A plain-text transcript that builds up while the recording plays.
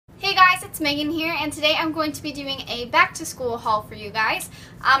guys, it's Megan here, and today I'm going to be doing a back to school haul for you guys.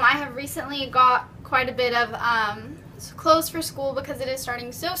 I have recently got quite a bit of clothes for school because it is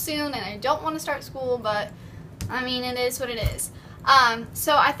starting so soon and I don't want to start school, but I mean, it is what it is.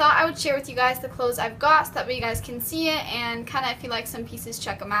 So I thought I would share with you guys the clothes I've got so that way you guys can see it and kind of, if you like some pieces,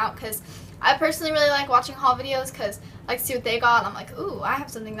 check them out, because I personally really like watching haul videos because I like to see what they got and I'm like, ooh, I have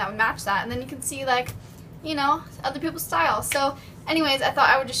something that would match that, and then you can see, like, you know, other people's style. So anyways, I thought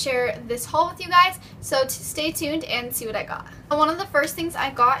I would just share this haul with you guys, so stay tuned and see what I got. One of the first things I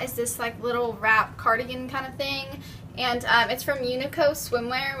got is this like little wrap cardigan kind of thing, and it's from Uniqlo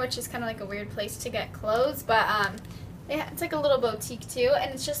Swimwear, which is kind of like a weird place to get clothes, but it's like a little boutique too,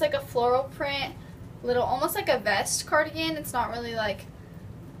 and it's just like a floral print, little, almost like a vest cardigan. It's not really like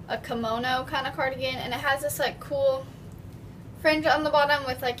a kimono kind of cardigan, and it has this like cool fringe on the bottom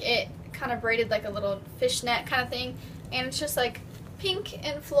with like it kind of braided like a little fishnet kind of thing, and it's just like pink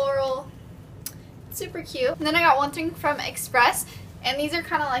and floral, super cute. And then I got one thing from Express, and these are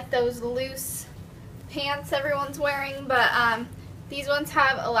kind of like those loose pants everyone's wearing, but these ones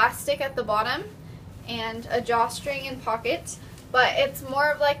have elastic at the bottom and a drawstring and pockets, but it's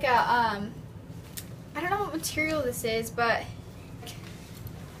more of like a I don't know what material this is, but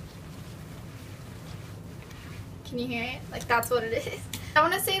can you hear it? Like, that's what it is. I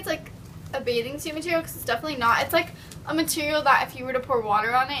want to say it's like a bathing suit material, because it's definitely not. It's like a material that if you were to pour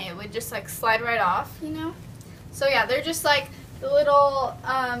water on it, it would just like slide right off, you know? So yeah, they're just like the little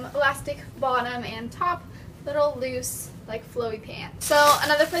elastic bottom and top, little loose like flowy pants. So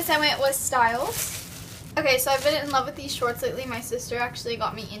another place I went was Styles. Okay, so I've been in love with these shorts lately. My sister actually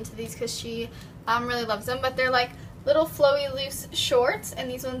got me into these because she really loves them, but they're like little flowy loose shorts, and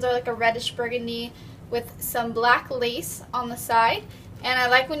these ones are like a reddish burgundy with some black lace on the side. And I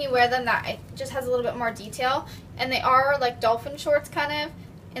like when you wear them that it just has a little bit more detail. And they are like dolphin shorts kind of,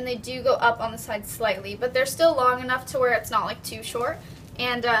 and they do go up on the side slightly, but they're still long enough to where it's not like too short.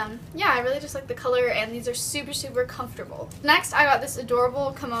 And yeah, I really just like the color, and these are super, super comfortable. Next, I got this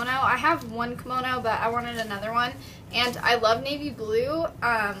adorable kimono. I have one kimono, but I wanted another one. And I love navy blue,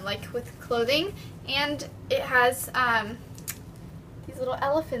 like with clothing. And it has these little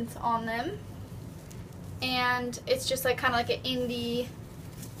elephants on them. And it's just like kind of like an indie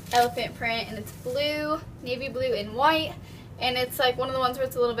elephant print, and it's blue, navy blue and white, and it's like one of the ones where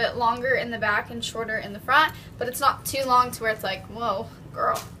it's a little bit longer in the back and shorter in the front, but it's not too long to where it's like, whoa,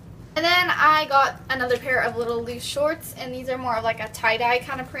 girl. And then I got another pair of little loose shorts, and these are more of like a tie-dye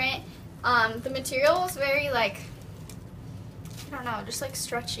kind of print. The material is very like, I don't know, just like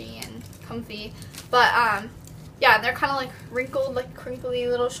stretchy and comfy, but yeah, they're kind of like wrinkled, like crinkly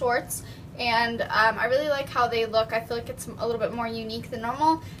little shorts. And I really like how they look. I feel like it's a little bit more unique than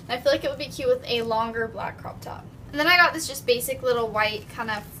normal, and I feel like it would be cute with a longer black crop top. And then I got this just basic little white kind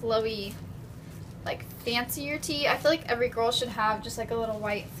of flowy, like fancier tee. I feel like every girl should have just like a little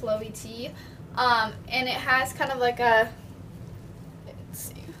white flowy tee, and it has kind of like a, let's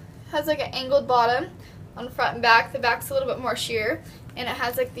see, it has like an angled bottom on the front and back. The back's a little bit more sheer, and it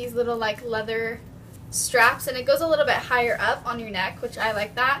has like these little like leather straps, and it goes a little bit higher up on your neck, which I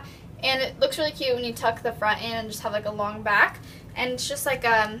like that. And it looks really cute when you tuck the front in and just have like a long back. And it's just like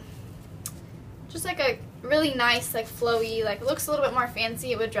a really nice, like flowy, like it looks a little bit more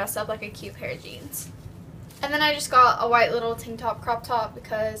fancy. It would dress up like a cute pair of jeans. And then I just got a white little tank top crop top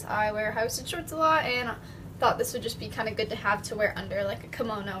because I wear high-waisted shorts a lot, and thought this would just be kind of good to have to wear under like a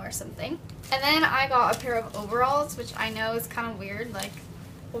kimono or something. And then I got a pair of overalls, which I know is kind of weird, like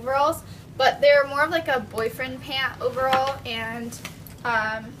overalls, but they're more of like a boyfriend pant overall, and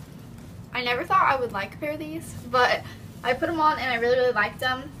I never thought I would like a pair of these, but I put them on and I really, really liked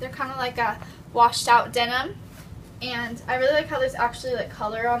them. They're kind of like a washed out denim, and I really like how there's actually like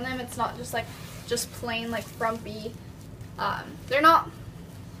color on them. It's not just like plain like frumpy. They're not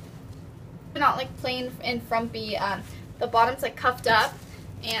like plain and frumpy. The bottom's like cuffed up,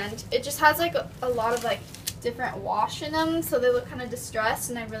 and it just has like a lot of like different wash in them, so they look kind of distressed,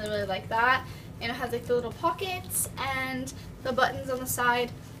 and I really, really like that. And it has like the little pockets and the buttons on the side.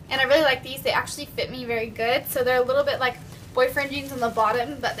 And I really like these. They actually fit me very good. So they're a little bit like boyfriend jeans on the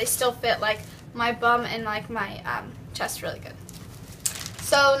bottom, but they still fit like my bum and like my chest really good.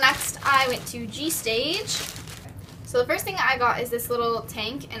 So next I went to G Stage. So the first thing I got is this little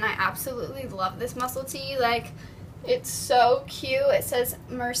tank, and I absolutely love this muscle tee. Like, it's so cute. It says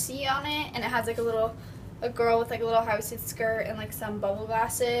Mercy on it, and it has like a girl with like a little high-waisted skirt and like some bubble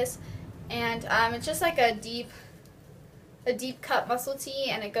glasses. And it's just like a deep cut muscle tee,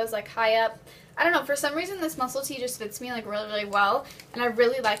 and it goes like high up. I don't know, for some reason this muscle tee just fits me like really, really well, and I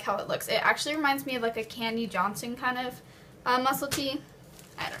really like how it looks. It actually reminds me of like a Candy Johnson kind of muscle tee.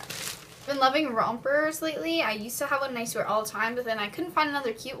 I don't know. been loving rompers lately. I used to have one and I used to wear all the time, but then I couldn't find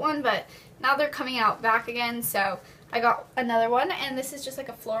another cute one, but now they're coming out back again, so I got another one, and this is just like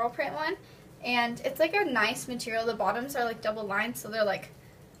a floral print one, and it's like a nice material. The bottoms are like double lined, so they're like,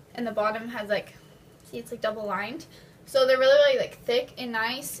 and the bottom has like, see, it's like double lined, so they're really like thick and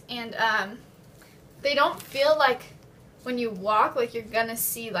nice, and they don't feel like when you walk like you're gonna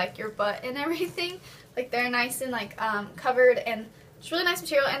see like your butt and everything. Like they're nice and like covered, and it's really nice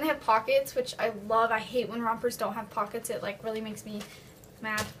material, and they have pockets, which I love. I hate when rompers don't have pockets. It like really makes me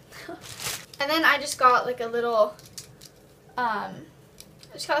mad. And then I just got like a little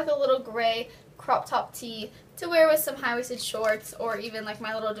gray crop top tee to wear with some high-waisted shorts, or even like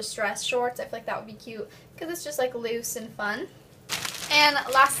my little distressed shorts. I feel like that would be cute because it's just like loose and fun. And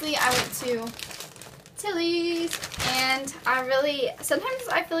lastly, I went to Tilly's, and sometimes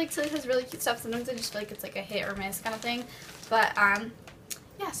I feel like Tilly's has really cute stuff. Sometimes I just feel like it's like a hit or miss kind of thing. But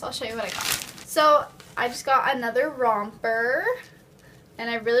yeah, so I'll show you what I got. So I just got another romper, and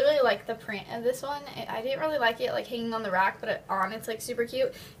I really like the print of this one. I didn't really like it like hanging on the rack, but it's like super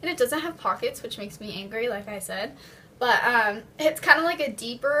cute, and it doesn't have pockets, which makes me angry, like I said. But it's kind of like a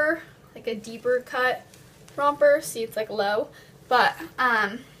deeper cut romper. See, it's like low, but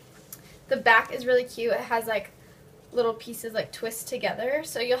the back is really cute. It has like little pieces like twist together,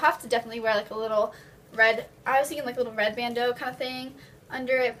 so you'll have to definitely wear like a little red, I was thinking like a little red bandeau kind of thing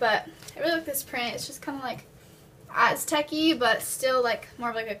under it, but I really like this print. It's just kind of like Aztec-y, but still like more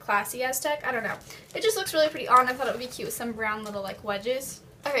of like a classy Aztec. I don't know. It just looks really pretty on. I thought it would be cute with some brown little like wedges.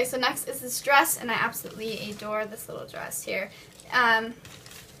 Okay, so next is this dress, and I absolutely adore this little dress here.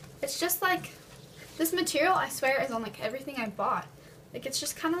 It's just like, this material, I swear, is on like everything I bought. Like, it's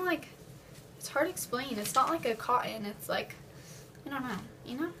just kind of like, it's hard to explain. It's not like a cotton. It's like, I don't know,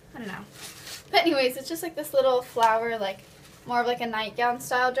 you know? I don't know. But anyways, it's just like this little flower, like more of like a nightgown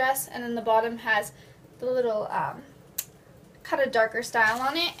style dress, and then the bottom has the little kind of darker style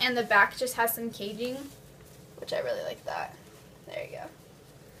on it, and the back just has some caging, which I really like that. There you go.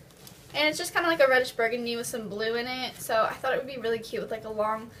 And it's just kind of like a reddish burgundy with some blue in it, so I thought it would be really cute with like a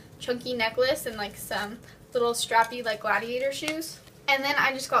long chunky necklace and like some little strappy like gladiator shoes. And then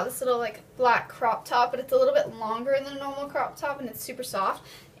I just got this little like black crop top, but it's a little bit longer than a normal crop top, and it's super soft.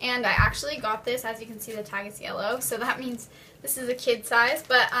 And I actually got this, as you can see the tag is yellow, so that means this is a kid size,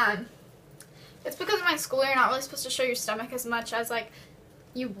 but it's because of my school, you're not really supposed to show your stomach as much as like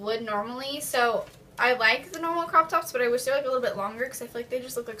you would normally, so I like the normal crop tops, but I wish they were like a little bit longer because I feel like they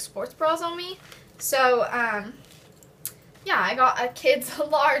just look like sports bras on me. So yeah, I got a kid's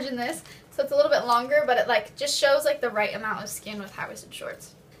large in this, so it's a little bit longer, but it like just shows like the right amount of skin with high-waisted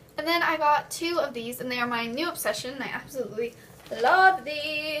shorts. And then I got two of these, and they are my new obsession. I absolutely love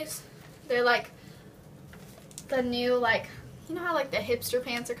these. They're like the new, like, you know how like the hipster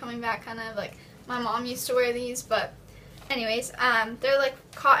pants are coming back, kind of like my mom used to wear these, but anyways, they're like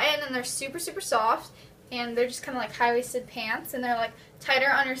cotton, and they're super soft, and they're just kind of like high-waisted pants, and they're like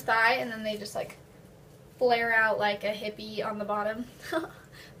tighter on your thigh, and then they just like flare out like a hippie on the bottom.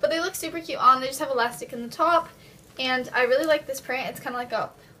 But they look super cute on. They just have elastic in the top, and I really like this print. It's kind of like a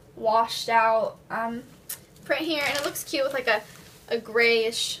washed out print here, and it looks cute with like a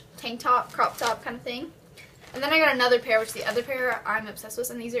grayish tank top, crop top kind of thing. And then I got another pair, which the other pair I'm obsessed with,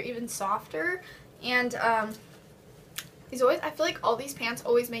 and these are even softer. And these always, I feel like all these pants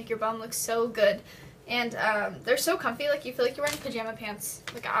always make your bum look so good. And they're so comfy, like you feel like you're wearing pajama pants.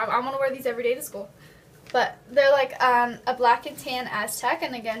 Like I want to wear these every day to school. But they're like a black and tan Aztec,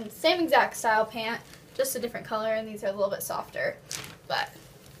 and again, same exact style pant, just a different color, and these are a little bit softer. But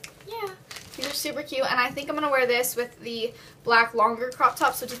yeah, these are super cute, and I think I'm going to wear this with the black longer crop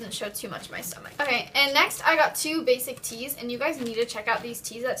top so it doesn't show too much of my stomach. Okay, and next I got two basic tees, and you guys need to check out these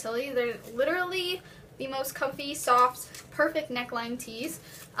tees at Tilly. They're literally the most comfy, soft, perfect neckline tees.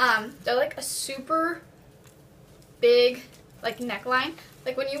 They're like a super big like neckline.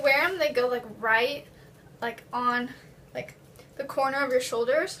 Like when you wear them, they go like right like on like the corner of your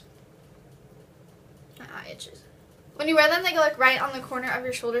shoulders. My eye itches. When you wear them, they go like right on the corner of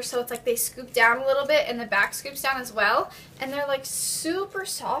your shoulders, so it's like they scoop down a little bit, and the back scoops down as well. And they're like super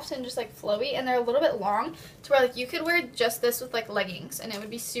soft and just like flowy, and they're a little bit long to where like you could wear just this with like leggings, and it would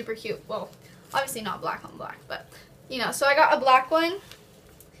be super cute. Well, obviously not black on black, but you know. So I got a black one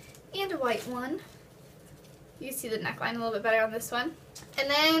and a white one. You can see the neckline a little bit better on this one. And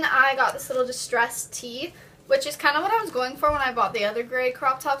then I got this little distressed tee, which is kind of what I was going for when I bought the other gray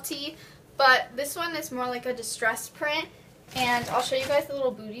crop top tee. But this one is more like a distressed print. And I'll show you guys the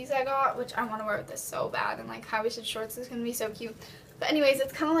little booties I got, which I want to wear with this so bad. And like high-waisted shorts is going to be so cute. But anyways,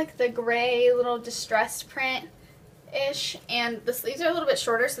 it's kind of like the gray little distressed print. ish, and the sleeves are a little bit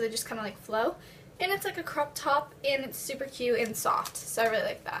shorter, so they just kind of like flow. And it's like a crop top, and it's super cute and soft, so I really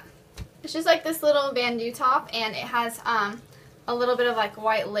like that. It's just like this little bandeau top, and it has a little bit of like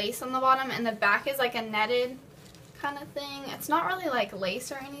white lace on the bottom, and the back is like a netted kind of thing. It's not really like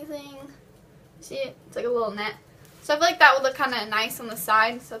lace or anything. See it? It's like a little net. So I feel like that would look kind of nice on the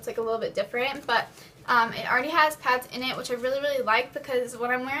side, so it's like a little bit different, but it already has pads in it, which I really, really like, because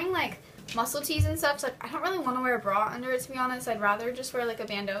when I'm wearing like muscle tees and stuff, so like, I don't really want to wear a bra under it, to be honest. I'd rather just wear like a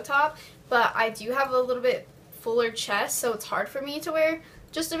bandeau top, but I do have a little bit fuller chest, so it's hard for me to wear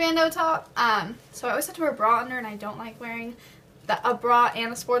just a bandeau top. So I always have to wear a bra under, and I don't like wearing a bra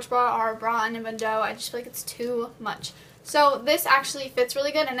and a sports bra, or a bra and a bandeau. I just feel like it's too much. So this actually fits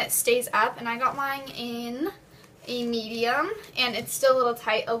really good, and it stays up, and I got mine in a medium, and it's still a little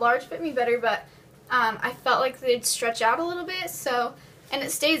tight. A large fit me better, but I felt like they'd stretch out a little bit, so, and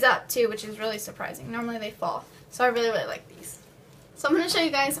it stays up too, which is really surprising. Normally they fall, so I really, really like these. So I'm going to show you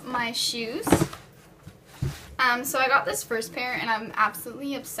guys my shoes. So I got this first pair, and I'm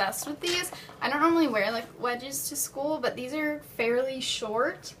absolutely obsessed with these. I don't normally wear like wedges to school, but these are fairly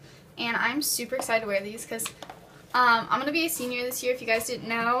short, and I'm super excited to wear these because I'm going to be a senior this year, if you guys didn't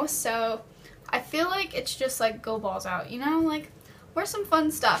know, so I feel like it's just like go balls out, you know, like wear some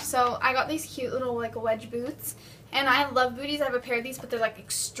fun stuff. So I got these cute little like wedge boots, and I love booties. I have a pair of these, but they're like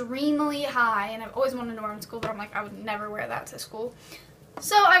extremely high, and I've always wanted to wear them in school, but I'm like, I would never wear that to school.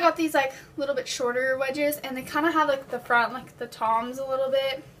 So I got these like little bit shorter wedges, and they kind of have like the front, like the Toms a little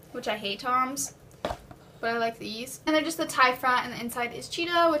bit, which I hate Toms, but I like these. And they're just the tie front, and the inside is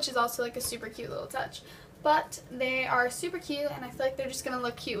cheetah, which is also like a super cute little touch. But they are super cute, and I feel like they're just going to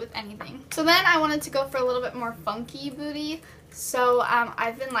look cute with anything. So then I wanted to go for a little bit more funky booty. So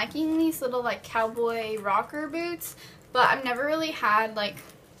I've been liking these little like cowboy rocker boots, but I've never really had like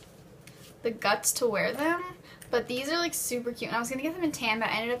the guts to wear them. But these are like super cute, and I was going to get them in tan, but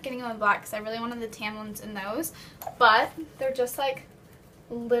I ended up getting them in black because I really wanted the tan ones in those. But they're just like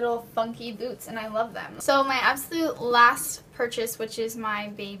little funky boots, and I love them. So my absolute last purchase, which is my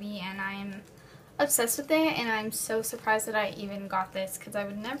baby, and I'm obsessed with it, and I'm so surprised that I even got this because I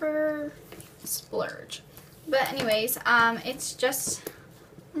would never splurge. But anyways, it's just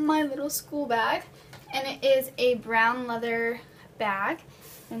my little school bag, and it is a brown leather bag,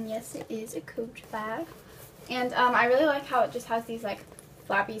 and yes, it is a Coach bag. And I really like how it just has these like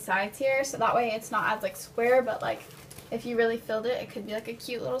flappy sides here, so that way it's not as like square, but like if you really filled it, it could be like a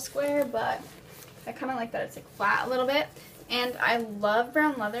cute little square. But I kind of like that it's like flat a little bit, and I love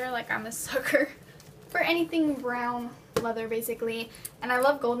brown leather. Like, I'm a sucker for anything brown leather basically, and I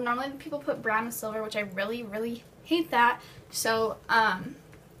love gold. Normally people put brown and silver, which I really, really hate that. So I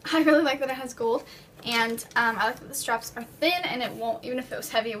really like that it has gold, and I like that the straps are thin, and it won't, even if it was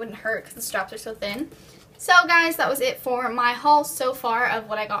heavy, it wouldn't hurt because the straps are so thin. So guys, that was it for my haul so far of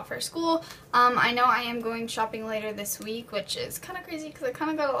what I got for school. I know I am going shopping later this week, which is kind of crazy because I kind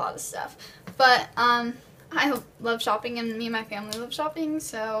of got a lot of stuff. But I love shopping, and me and my family love shopping,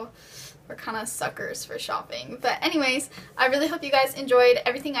 so we're kind of suckers for shopping. But anyways, I really hope you guys enjoyed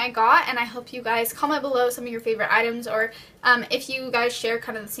everything I got, and I hope you guys comment below some of your favorite items, or if you guys share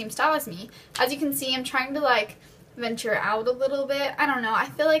kind of the same style as me. As you can see, I'm trying to like venture out a little bit. I don't know, I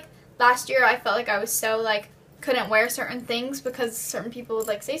feel like last year I felt like I was so like couldn't wear certain things because certain people would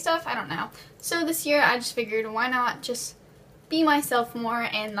like say stuff. I don't know. So this year I just figured, why not just be myself more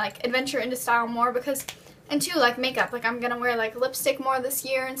and like adventure into style more, because, and two, like makeup, like I'm gonna wear like lipstick more this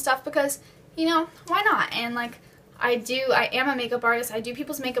year and stuff because, you know, why not? And like I am a makeup artist. I do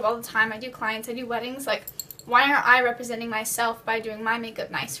people's makeup all the time. I do clients, I do weddings. Like, why aren't I representing myself by doing my makeup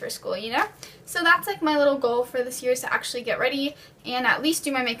nice for school, you know? So that's like my little goal for this year, is to actually get ready and at least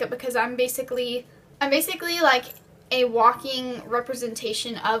do my makeup, because I'm basically like a walking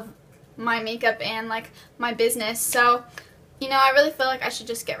representation of my makeup and like my business. So, you know, I really feel like I should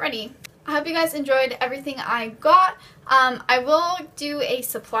just get ready. I hope you guys enjoyed everything I got. I will do a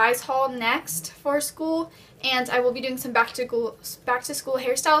supplies haul next for school, and I will be doing some back to school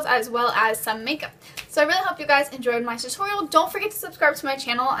hairstyles as well as some makeup. So I really hope you guys enjoyed my tutorial. Don't forget to subscribe to my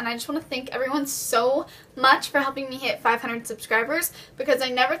channel, and I just want to thank everyone so much for helping me hit 500 subscribers, because I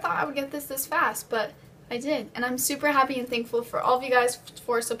never thought I would get this fast, but I did, and I'm super happy and thankful for all of you guys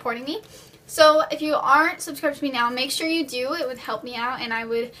for supporting me. So if you aren't subscribed to me now, make sure you do. It would help me out, and I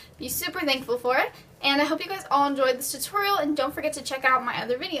would be super thankful for it. And I hope you guys all enjoyed this tutorial, and don't forget to check out my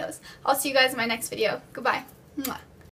other videos. I'll see you guys in my next video. Goodbye. Mwah.